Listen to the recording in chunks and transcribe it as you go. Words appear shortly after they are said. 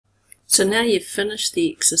So now you've finished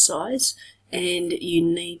the exercise and you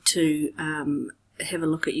need to have a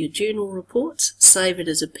look at your journal reports, save it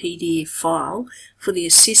as a PDF file. For the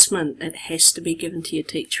assessment, it has to be given to your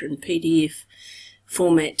teacher in PDF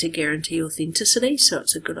format to guarantee authenticity, so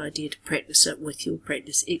it's a good idea to practice it with your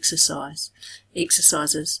practice exercises.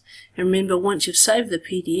 And remember, once you've saved the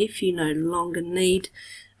PDF, you no longer need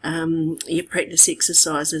your practice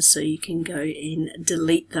exercises, so you can go and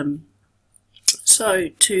delete them. So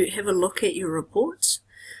to have a look at your reports,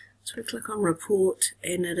 so we click on report,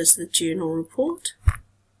 and it is the journal report.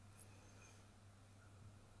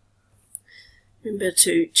 Remember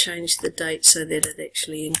to change the date so that it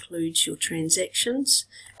actually includes your transactions,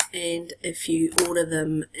 and if you order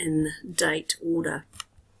them in date order,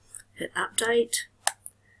 hit update,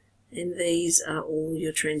 and these are all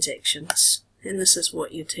your transactions, and this is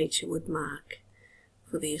what your teacher would mark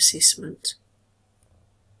for the assessment.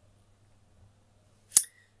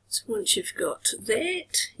 So once you've got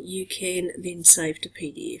that, you can then save to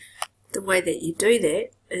PDF. The way that you do that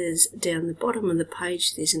is down the bottom of the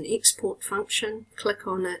page there's an export function. Click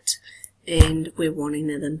on it, and we're wanting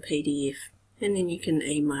it in PDF, and then you can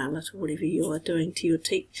email it or whatever you are doing to your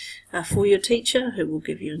for your teacher, who will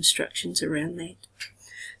give you instructions around that.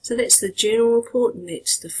 So that's the journal report, and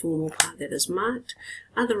that's the formal part that is marked.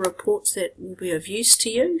 Other reports that will be of use to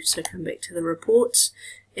you, so come back to the reports,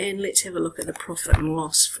 and let's have a look at the profit and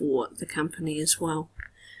loss for the company as well.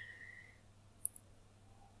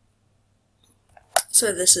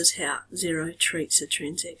 So this is how Xero treats the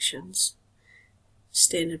transactions.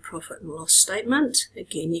 Standard profit and loss statement.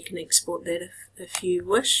 Again, you can export that if you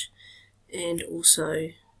wish, and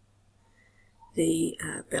also the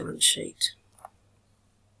balance sheet.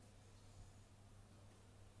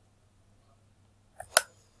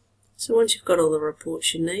 So once you've got all the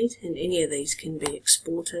reports you need, and any of these can be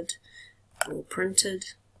exported or printed,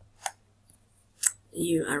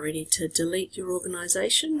 you are ready to delete your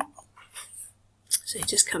organisation. So you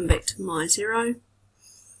just come back to My Xero,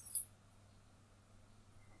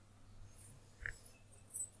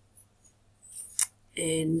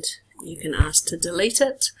 and you can ask to delete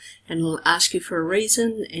it, and it'll ask you for a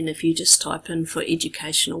reason, and if you just type in for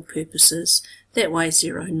educational purposes, that way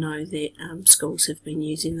Xero know that schools have been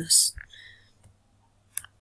using this.